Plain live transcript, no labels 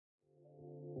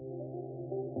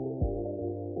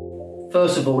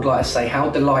First of all, I'd like to say how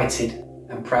delighted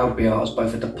and proud we are as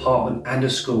both a department and a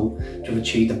school to have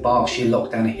achieved the Berkshire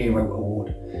Lockdown Hero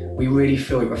Award. We really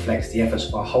feel it reflects the efforts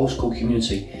of our whole school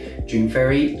community during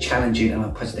very challenging and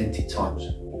unprecedented times.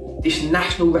 This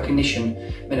national recognition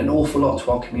meant an awful lot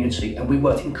to our community, and we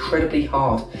worked incredibly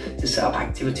hard to set up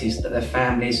activities that their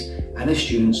families and their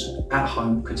students at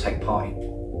home could take part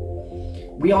in.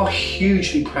 We are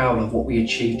hugely proud of what we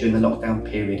achieved during the lockdown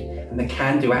period and the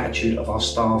can-do attitude of our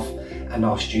staff and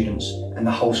our students and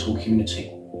the whole school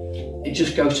community. It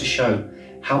just goes to show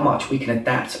how much we can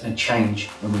adapt and change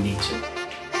when we need to.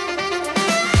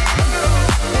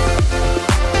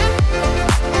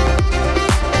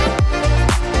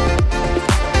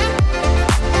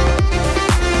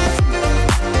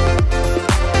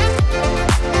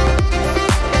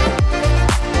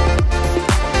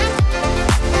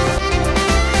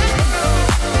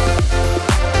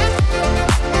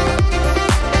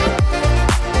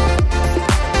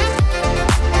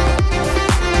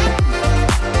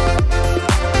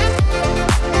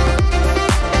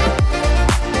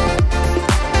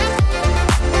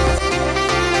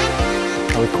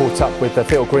 We caught up with the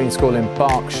Theale Green School in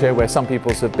Berkshire, where some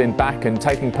pupils have been back and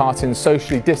taking part in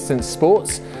socially distanced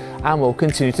sports and will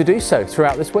continue to do so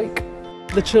throughout this week.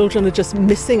 The children are just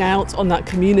missing out on that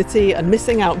community and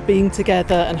missing out being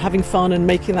together and having fun and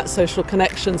making that social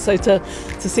connection. So to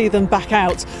see them back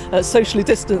out socially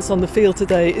distanced on the field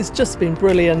today has just been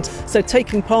brilliant. So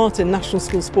taking part in National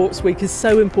School Sports Week is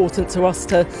so important to us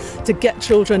to get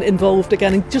children involved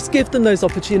again and just give them those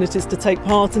opportunities to take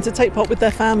part and to take part with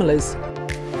their families.